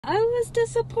I was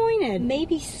disappointed.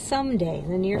 Maybe someday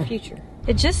in the near future.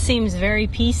 It just seems very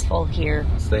peaceful here.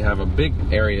 They have a big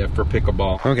area for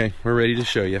pickleball. Okay, we're ready to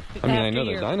show you. I mean, I know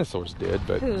the dinosaurs did,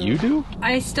 but you do?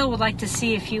 I still would like to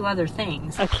see a few other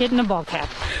things. A kid in a ball cap.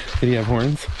 Did he have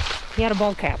horns? He had a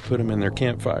ball cap. Put them in their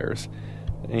campfires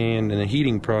and in a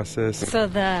heating process. So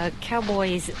the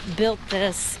cowboys built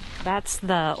this. That's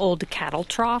the old cattle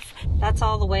trough. That's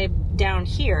all the way down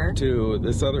here. To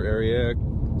this other area.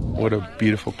 What a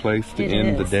beautiful place to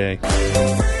end the day. One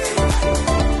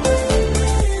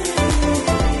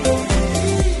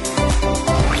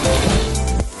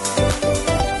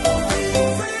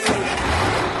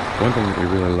thing that we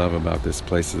really love about this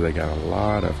place is they got a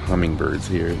lot of hummingbirds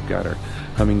here. We've got our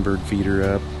hummingbird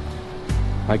feeder up.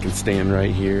 I can stand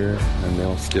right here and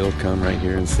they'll still come right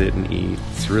here and sit and eat.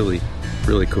 It's really,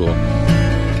 really cool.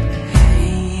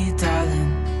 Hey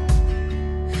darling,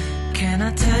 can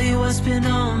I tell you what's been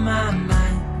on my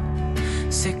mind?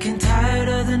 Sick and tired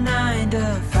of the 9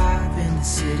 to 5 in the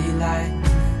city life.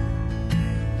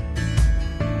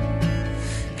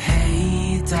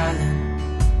 Hey darling,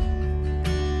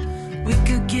 we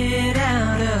could get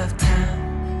out of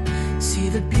town, see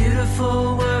the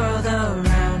beautiful world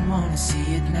around, wanna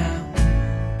see it now.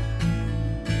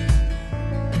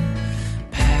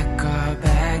 Pack our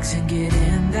bags and get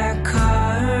in that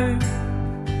car,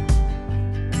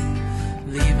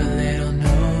 leave a little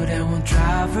note and we'll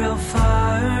drive real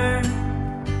far.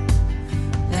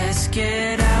 Let's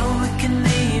get out, we can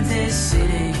leave this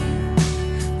city,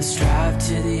 let's drive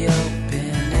to the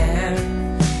open air.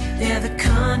 Yeah, the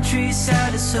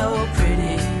countryside is so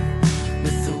pretty,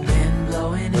 with the wind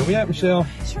blowing. Where we at, Michelle?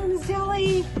 Sherman's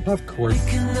Deli. Of course. We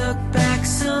can look back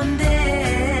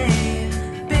someday.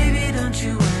 Baby, don't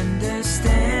you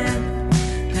understand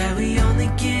that we only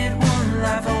get one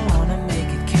life? I wanna make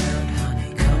it count,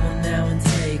 honey. Come on now and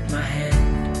take my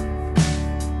hand.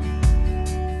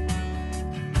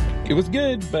 It was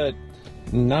good, but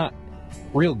not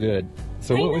real good.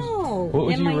 So what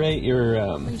would you rate your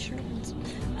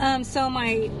So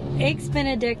my Eggs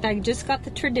Benedict, I just got the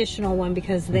traditional one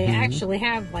because they actually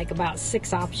have like about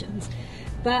 6 options.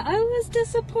 But I was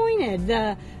disappointed.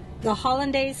 The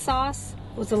hollandaise sauce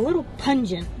was a little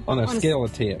pungent. On a scale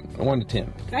of 10, 1 to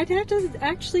 10. I'd have to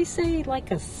actually say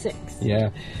like a 6. Yeah.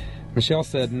 Michelle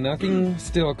said nothing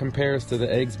still compares to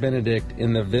the Eggs Benedict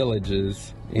in the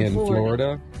Villages in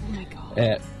Florida. Oh my God.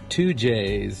 At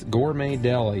 2J's Gourmet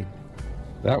Deli.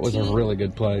 That was a really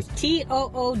good place.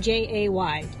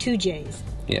 Toojay, 2 J's.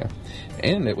 Yeah.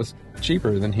 And it was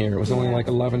cheaper than here. It was only like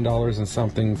 $11 and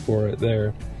something for it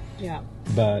there. Yeah.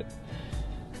 But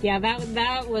yeah,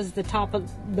 that was the top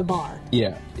of the bar.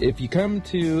 Yeah. If you come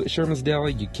to Sherman's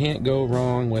Deli, you can't go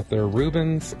wrong with their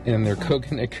Reubens and their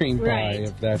coconut cream pie,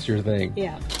 if that's your thing.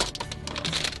 Yeah.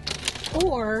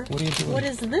 Or what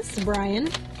is this, Brian?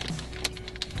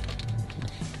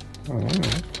 I don't know.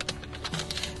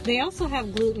 They also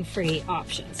have gluten-free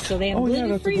options. So they have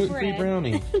gluten-free gluten-free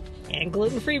brownie. And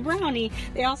gluten-free brownie.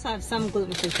 They also have some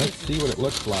gluten-free cookies. Let's see what it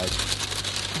looks like.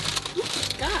 Oh,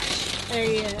 gosh. Are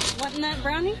you wanting that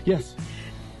brownie? Yes.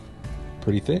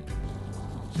 Pretty thick.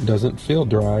 Doesn't feel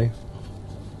dry.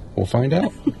 We'll find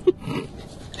out.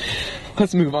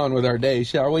 Let's move on with our day,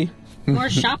 shall we? More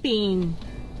shopping.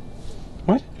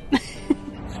 What?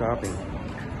 Shopping.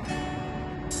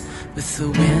 With the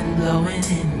wind blowing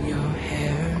in your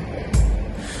hair,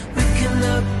 we can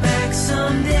look back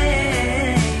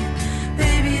someday.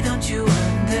 Baby, don't you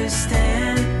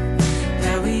understand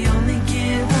that we only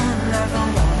get one life?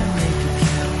 I wanna make it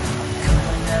count. Come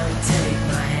on now and take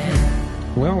my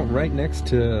hand. Well, right next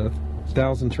to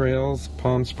Thousand Trails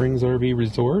Palm Springs RV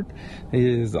Resort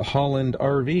is Holland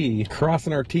RV.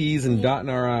 Crossing our T's and dotting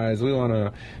our I's. We want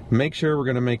to make sure we're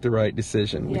going to make the right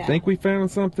decision. We think we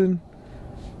found something.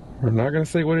 We're not going to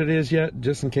say what it is yet,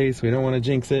 just in case. We don't want to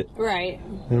jinx it. Right.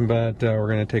 But we're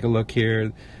going to take a look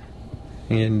here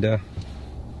and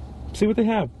see what they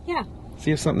have. Yeah.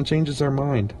 See if something changes our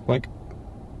mind. Like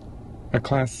a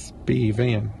Class B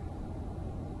van.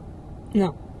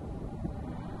 No.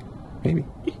 Maybe.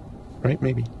 Right?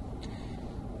 Maybe.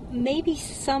 Maybe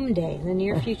someday in the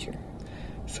near future.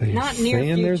 So you're Not near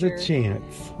saying future. There's a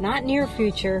chance. Not near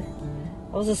future.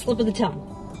 That was a slip of the tongue.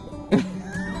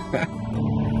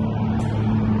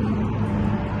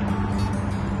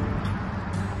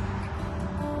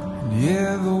 You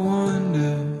ever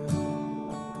wonder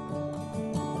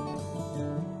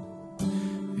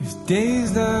if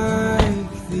days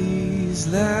like these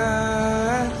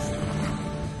last?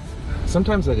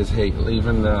 Sometimes I just hate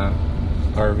leaving the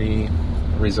RV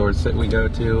resorts that we go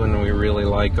to and we really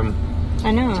like them.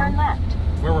 I know. Turn left.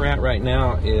 Where we're at right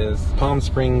now is Palm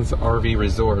Springs RV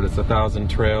Resort. It's 1,000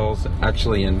 trails,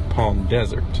 actually in Palm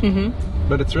Desert.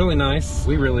 But it's really nice.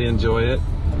 We really enjoy it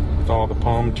with all the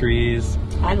palm trees.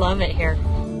 I love it here.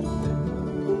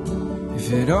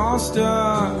 If it all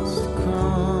starts to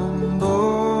crumble.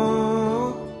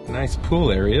 Nice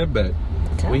pool area, but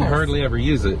we hardly ever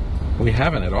use it. We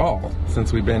haven't at all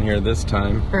since we've been here this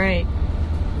time. Right.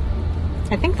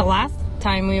 I think the last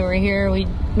time we were here, we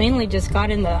mainly just got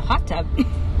in the hot tub.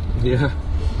 Yeah.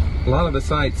 A lot of the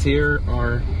sites here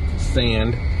are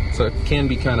sand, so it can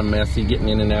be kind of messy getting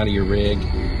in and out of your rig.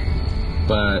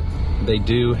 But they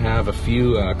do have a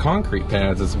few concrete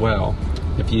pads as well.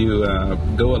 If you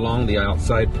go along the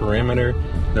outside perimeter,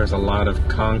 there's a lot of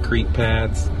concrete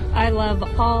pads. I love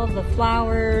all the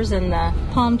flowers and the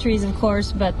palm trees, of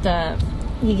course, but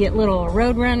you get little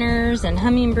roadrunners and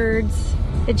hummingbirds.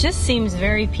 It just seems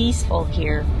very peaceful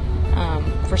here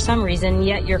for some reason,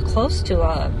 yet you're close to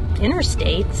a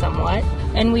interstate somewhat.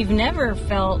 And we've never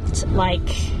felt like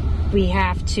we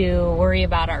have to worry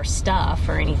about our stuff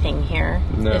or anything here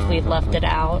if we've left it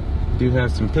out. Do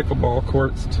have some pickleball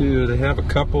courts too. They have a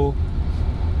couple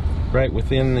right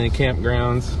within the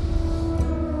campgrounds.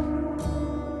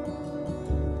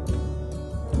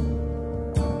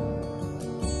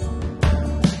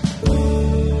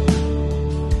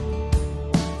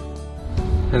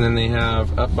 And then they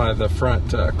have up by the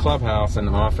front clubhouse and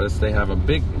office, they have a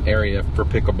big area for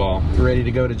pickleball. You ready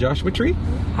to go to Joshua Tree?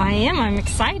 I am. I'm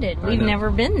excited. We've never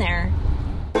been there.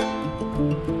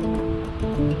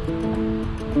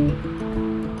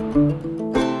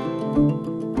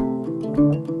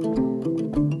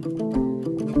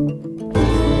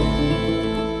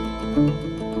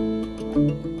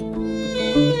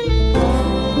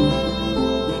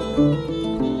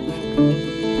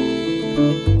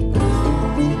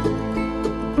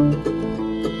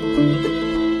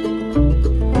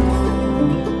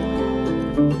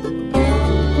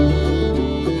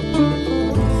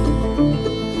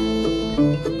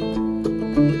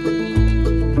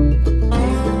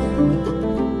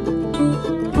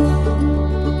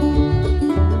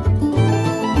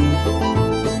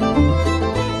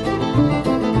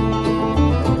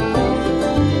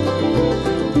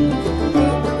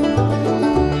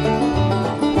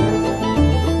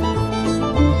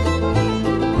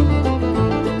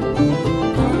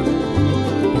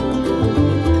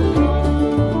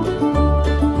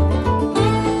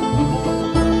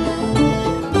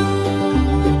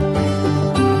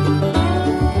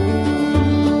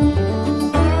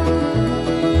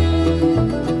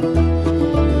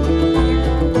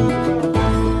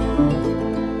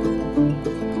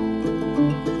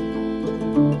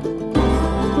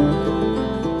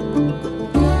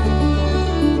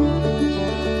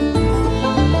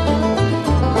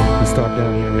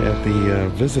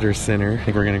 Visitor center. I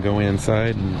think we're going to go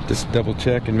inside and just double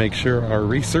check and make sure our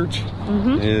research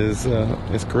is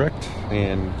correct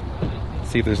and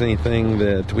see if there's anything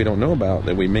that we don't know about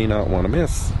that we may not want to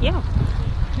miss. Yeah.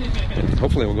 And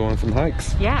hopefully we'll go on some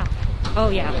hikes. Yeah. Oh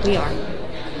yeah, we are.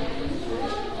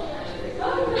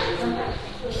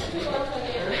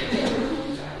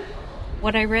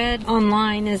 What I read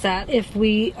online is that if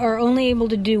we are only able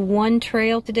to do one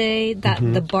trail today, that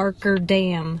the Barker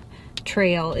Dam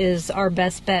trail is our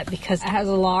best bet because it has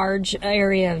a large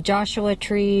area of Joshua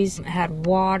trees, it had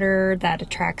water that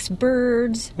attracts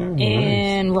birds,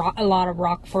 and a lot of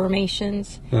rock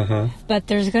formations. But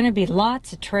there's going to be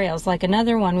lots of trails. Like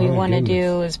another one we want to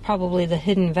do is probably the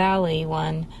Hidden Valley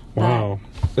one. Wow.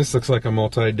 This looks like a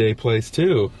multi-day place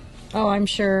too. Oh, I'm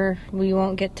sure we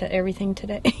won't get to everything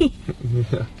today.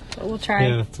 Yeah. But we'll try.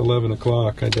 Yeah, it's 11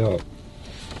 o'clock, I doubt.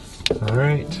 All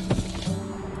right.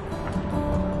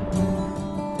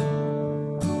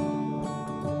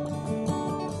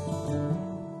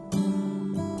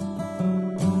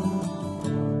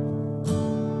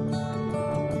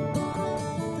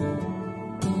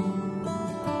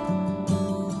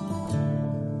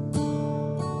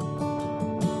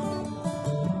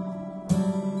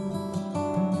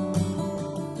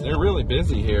 They're really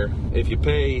busy here. If you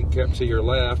pay, up to your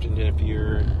left, and if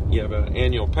you have an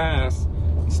annual pass,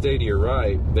 stay to your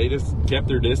right. They just kept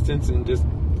their distance and just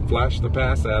flashed the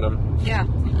pass at them. Yeah.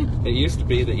 It used to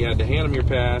be that you had to hand them your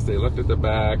pass, they looked at the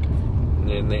back, and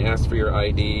then they asked for your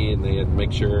ID, and they had to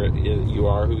make sure you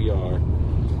are who you are.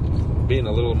 Being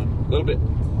a little bit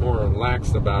more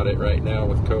relaxed about it right now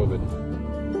with COVID.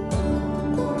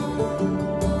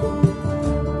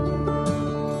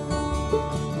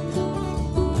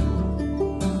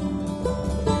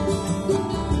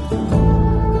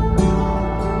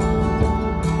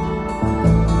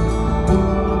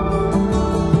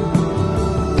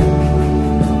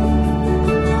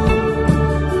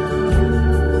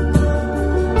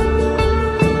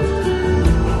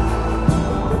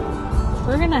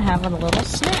 have a little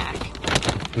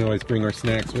snack. We always bring our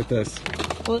snacks with us.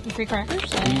 Gluten-free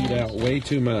crackers. We eat out way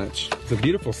too much. It's a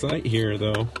beautiful sight here,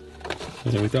 though.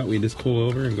 And we thought we'd just pull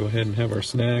over and go ahead and have our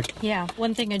snack. Yeah,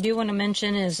 one thing I do want to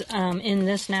mention is in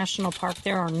this national park,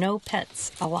 there are no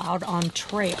pets allowed on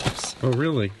trails. Oh,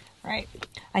 really? Right.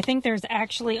 I think there's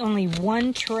actually only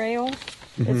one trail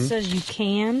that says you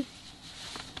can.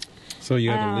 So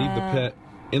you had to leave the pet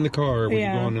in the car when you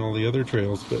go on all the other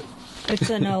trails, but... It's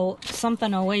an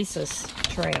something oasis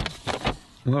trail.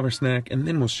 We'll have our snack, and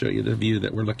then we'll show you the view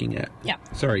that we're looking at. Yeah.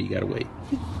 Sorry, you gotta wait.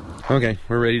 Okay,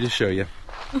 we're ready to show you.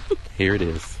 Here it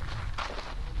is.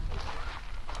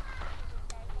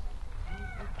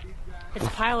 It's a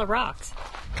pile of rocks.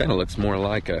 Kind of looks more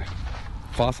like a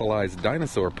fossilized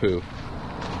dinosaur poo.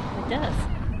 It does.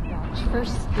 Watch for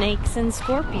snakes and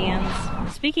scorpions.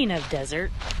 Speaking of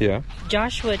desert, Yeah.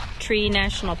 Joshua Tree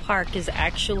National Park is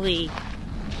actually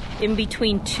in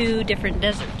between two different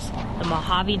deserts, the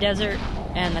Mojave Desert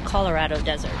and the Colorado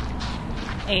Desert.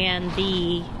 And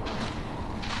I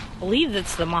believe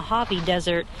it's the Mojave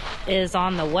Desert is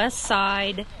on the west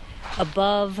side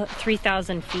above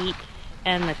 3,000 feet,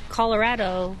 and the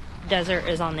Colorado Desert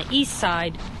is on the east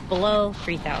side below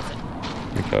 3,000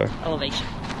 Okay. elevation.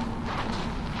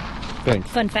 Thanks.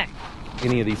 Fun fact.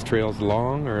 Any of these trails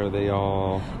long, or are they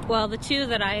all... Well, the two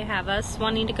that I have us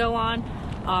wanting to go on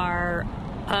are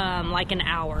like an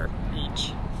hour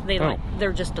each.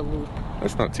 They're just a loop.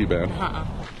 That's not too bad.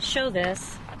 Show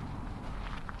this.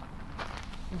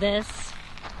 This.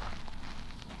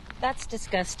 That's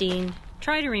disgusting.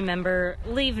 Try to remember,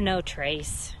 leave no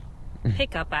trace.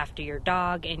 Pick up after your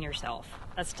dog and yourself.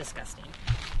 That's disgusting.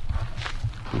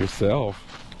 Yourself?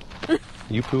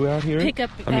 You poo out here? Pick up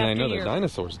I mean, I after know the your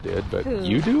dinosaurs did, but poo.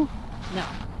 you do? No.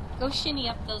 Go shinny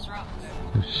up those rocks.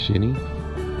 Shinny?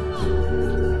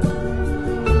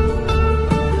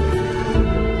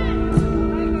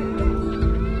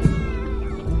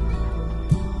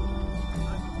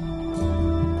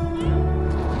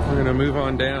 We're gonna move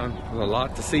on down. There's a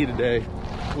lot to see today.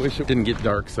 Wish it didn't get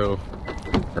dark so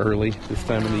early this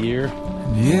time of the year.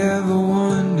 You ever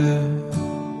wonder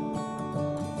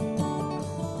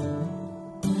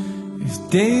if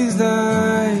days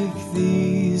like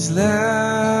these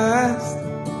last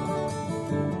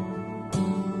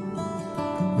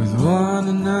with one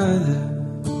another,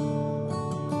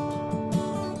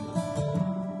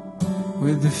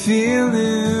 with the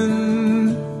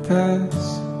feeling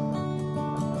pass?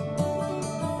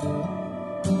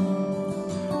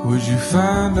 Would you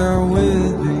find out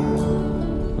with me?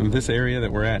 This area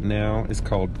that we're at now is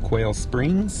called Quail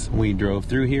Springs. We drove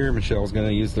through here. Michelle's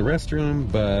gonna use the restroom,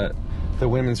 but the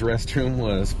women's restroom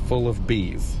was full of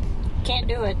bees. Can't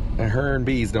do it. And her and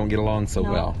bees don't get along so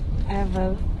No, well. I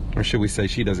have Or should we say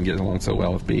she doesn't get along so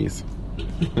well with bees?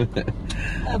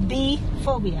 a bee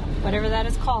phobia. Whatever that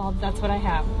is called, that's what I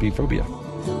have. Bee phobia.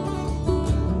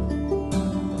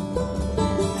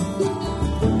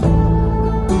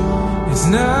 It's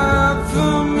not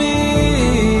for me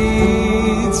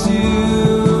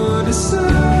to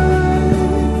decide.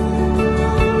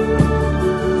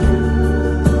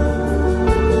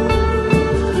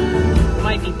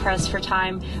 Might be pressed for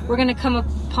time. We're going to come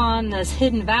upon this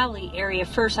Hidden Valley area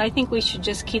first. I think we should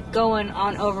just keep going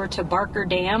on over to Barker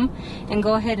Dam and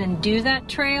go ahead and do that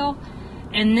trail.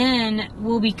 And then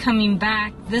we'll be coming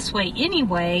back this way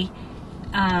anyway,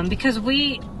 because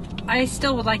I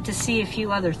still would like to see a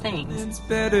few other things. It's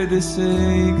better to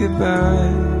say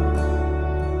goodbye.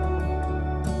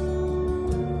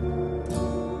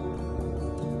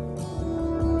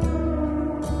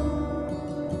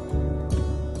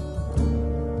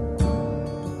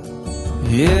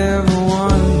 You ever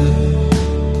wonder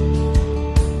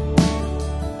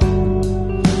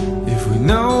if we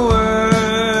know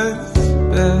what's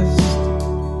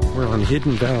best? We're on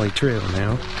Hidden Valley Trail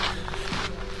now.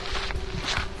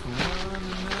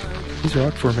 These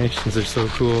rock formations are so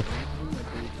cool.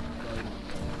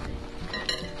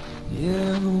 You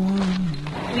ever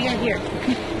wonder? We are here.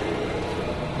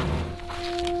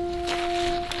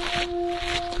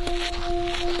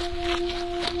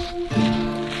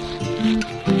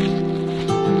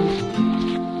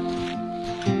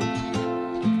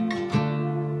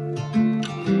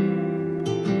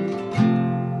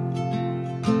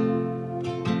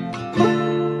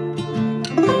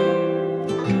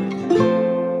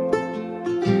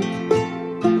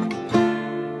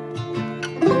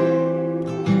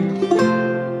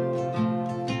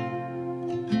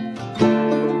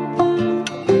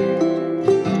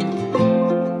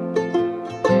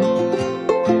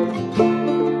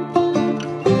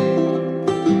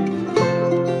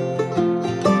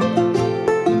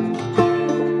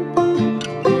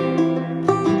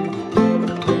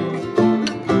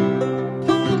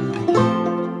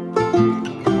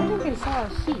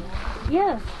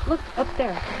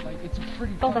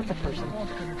 person.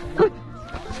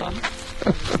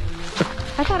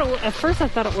 I thought at first I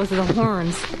thought it was the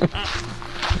horns.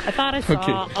 I thought I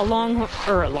saw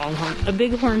a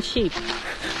bighorn sheep.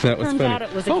 That was Turns funny. out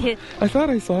it was a kid. I thought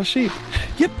I saw a sheep.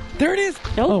 Yep, there it is.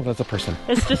 Nope. Oh, that's a person.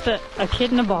 It's just a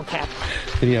kid in a ball cap.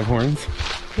 Did he have horns?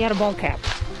 He had a ball cap.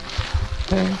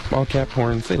 Ball cap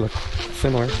horns. They look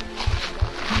similar.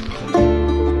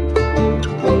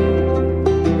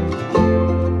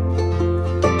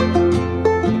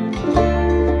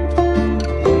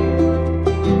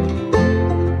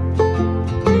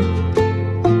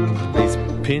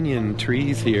 Pinyon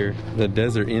trees here, the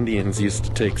desert Indians used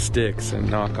to take sticks and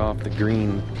knock off the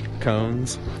green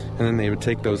cones, and then they would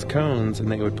take those cones and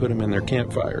they would put them in their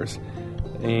campfires,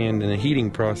 and in a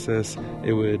heating process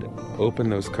it would open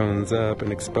those cones up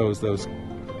and expose those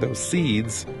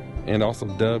seeds, and also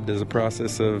dubbed as a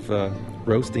process of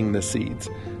roasting the seeds.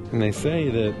 And they say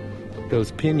that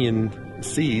those pinyon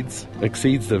seeds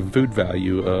exceeds the food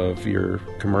value of your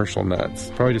commercial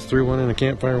nuts. Probably just threw one in a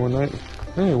campfire one night.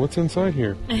 Hey, what's inside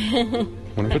here?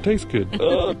 Wonder if it tastes good.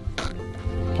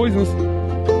 Poisonous.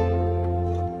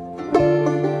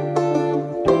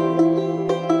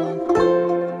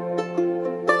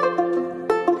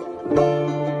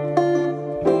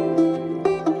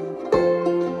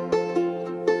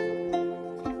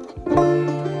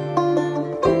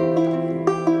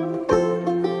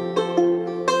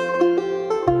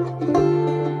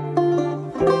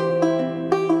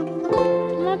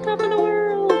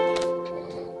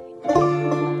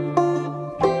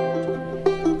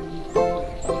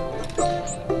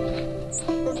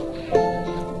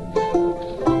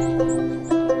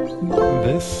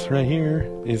 Right here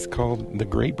is called the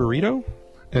Great Burrito,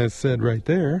 as said right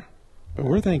there, but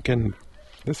we're thinking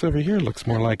this over here looks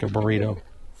more like a burrito.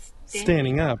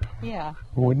 Standing up. Yeah.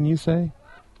 Wouldn't you say?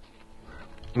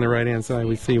 On the right hand side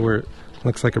we see where it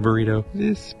looks like a burrito.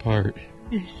 This part.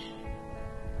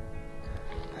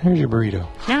 Here's your burrito.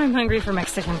 Now I'm hungry for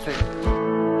Mexican food.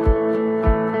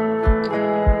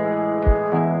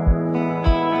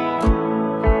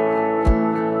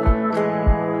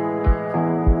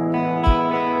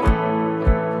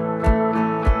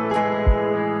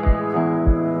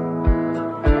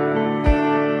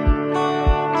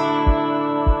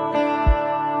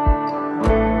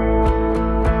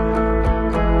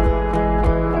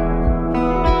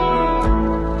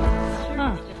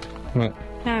 What?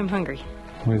 Now I'm hungry.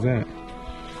 What is that?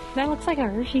 That looks like a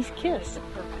Hershey's Kiss.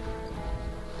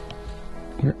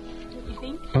 Where? What do you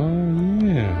think? Oh,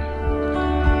 yeah.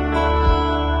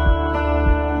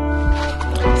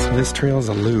 So this trail's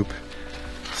a loop.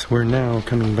 So we're now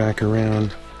coming back around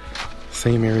the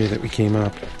same area that we came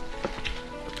up,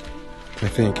 I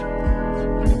think.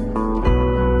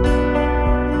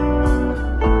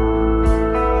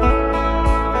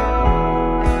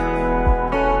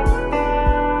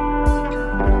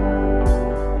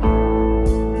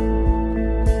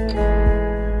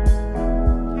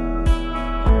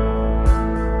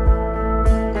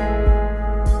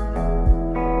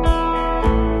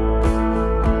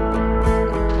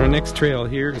 Our next trail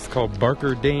here is called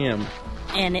Barker Dam.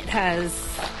 And it has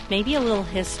maybe a little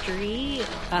history.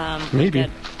 Maybe. Like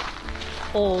an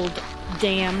old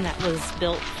dam that was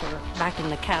built for back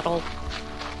in the cattle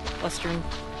western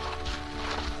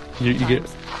You get?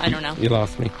 I don't know. You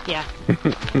lost me. Yeah.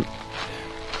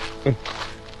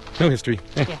 No history.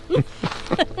 Yeah.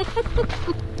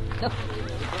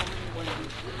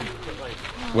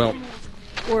 Well,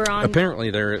 We're on. apparently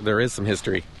there is some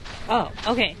history. Oh,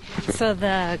 okay. So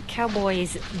the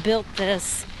cowboys built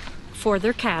this for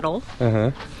their cattle.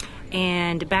 Uh-huh.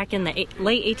 And back in the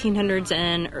late 1800s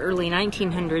and early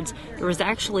 1900s, there was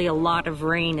actually a lot of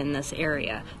rain in this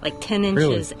area, like 10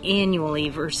 inches annually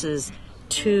versus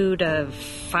 2 to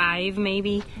 5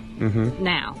 maybe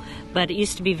now. But it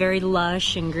used to be very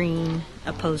lush and green,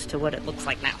 opposed to what it looks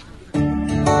like now.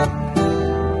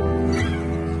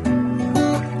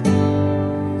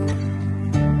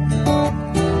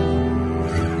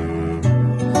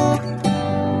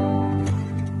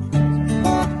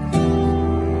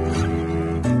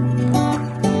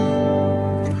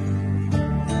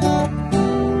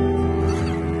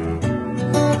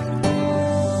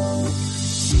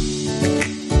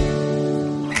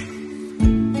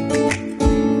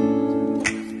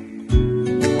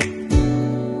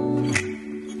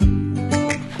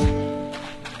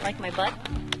 Like my butt?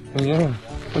 Yeah,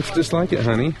 looks just like it,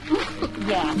 honey.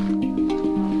 Yeah.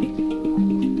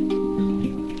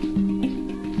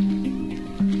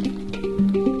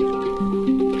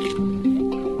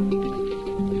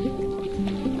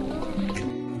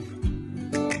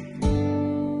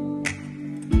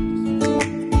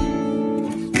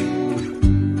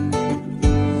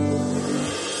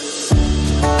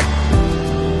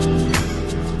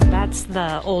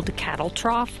 the old cattle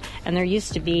trough, and there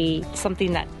used to be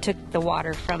something that took the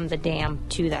water from the dam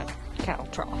to that cattle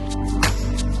trough.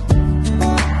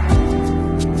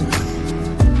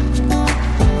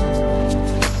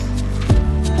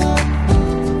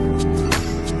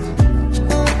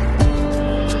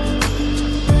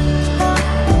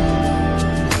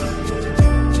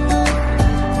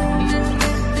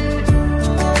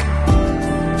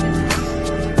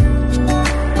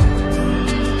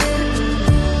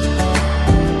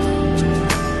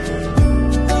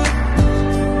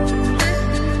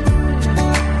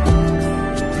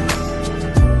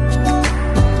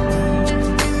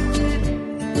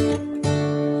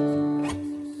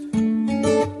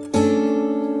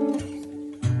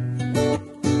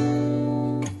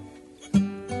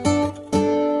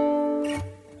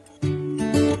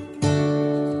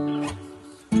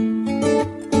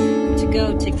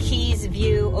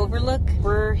 Overlook,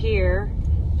 we're here.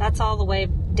 That's all the way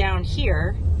down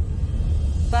here.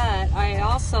 But I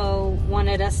also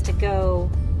wanted us to go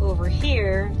over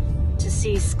here to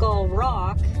see Skull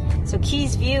Rock. So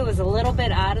Keys View is a little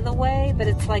bit out of the way, but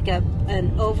it's like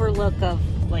an overlook of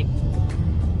like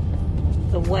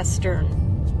the western,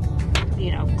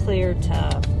 you know, clear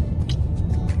to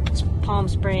Palm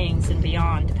Springs and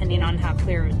beyond, depending on how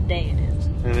clear of a day it is.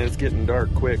 And it's getting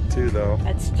dark quick too, though.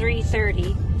 It's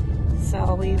 3:30.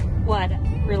 So we,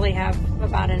 really have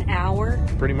about an hour?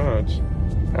 Pretty much.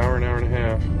 An hour and a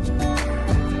half.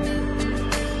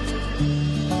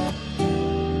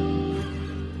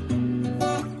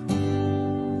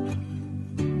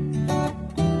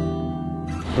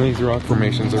 These rock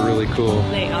formations are really cool.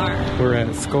 They are. We're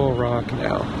at Skull Rock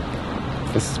now.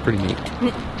 This is pretty neat.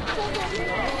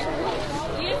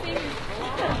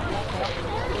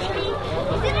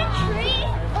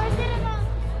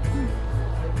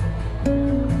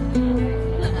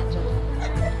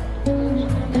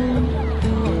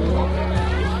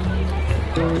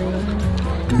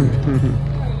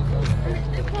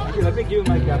 Let me give you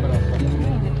my camera.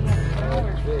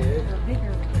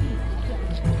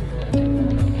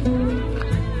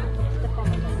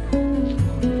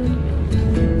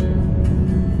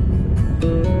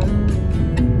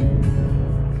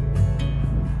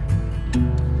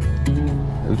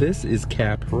 This is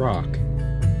Cap Rock.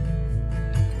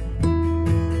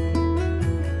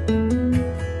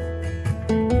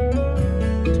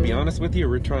 To be honest with you,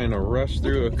 we're trying to rush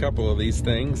through a couple of these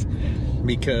things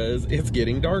because it's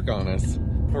getting dark on us.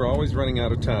 We're always running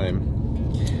out of time.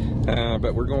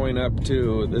 But we're going up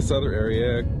to this other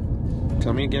area.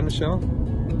 Tell me again, Michelle?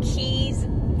 Keys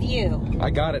View.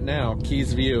 I got it now.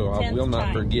 Keys View. I will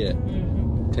not forget.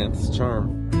 10th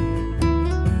charm.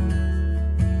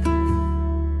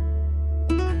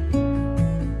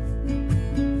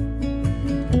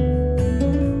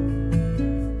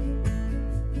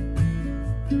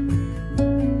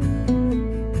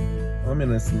 I'm in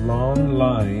this long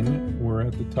line. We're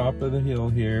at the top of the hill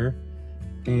here,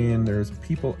 and there's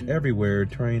people everywhere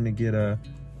trying to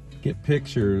get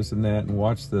pictures and that and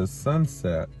watch the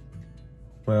sunset.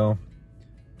 Well,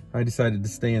 I decided to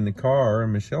stay in the car,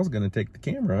 and Michelle's going to take the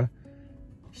camera.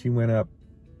 She went up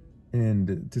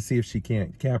and to see if she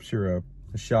can't capture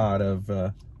a shot of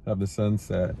the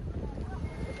sunset.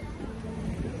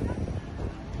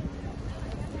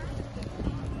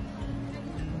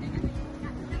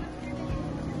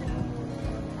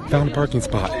 Found a parking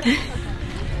spot.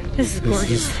 This is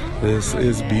gorgeous. This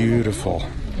is beautiful.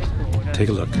 Take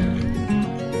a look.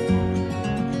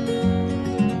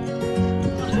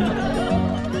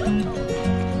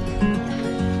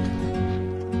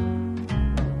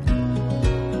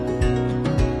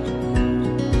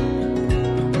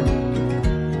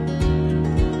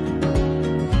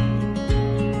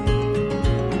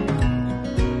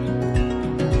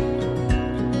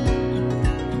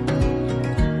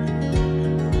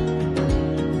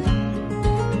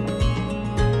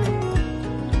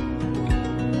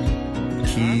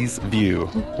 Keys View.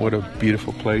 What a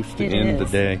beautiful place to end the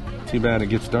day. Too bad it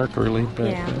gets dark early,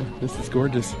 but this is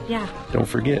gorgeous. Yeah. Don't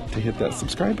forget to hit that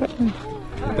subscribe button,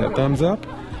 hit that thumbs up,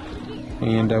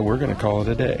 and we're going to call it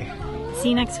a day. See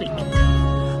you next week.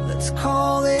 Let's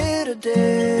call it a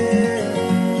day.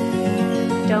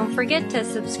 Don't forget to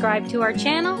subscribe to our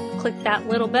channel, click that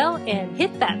little bell, and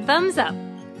hit that thumbs up.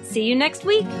 See you next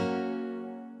week.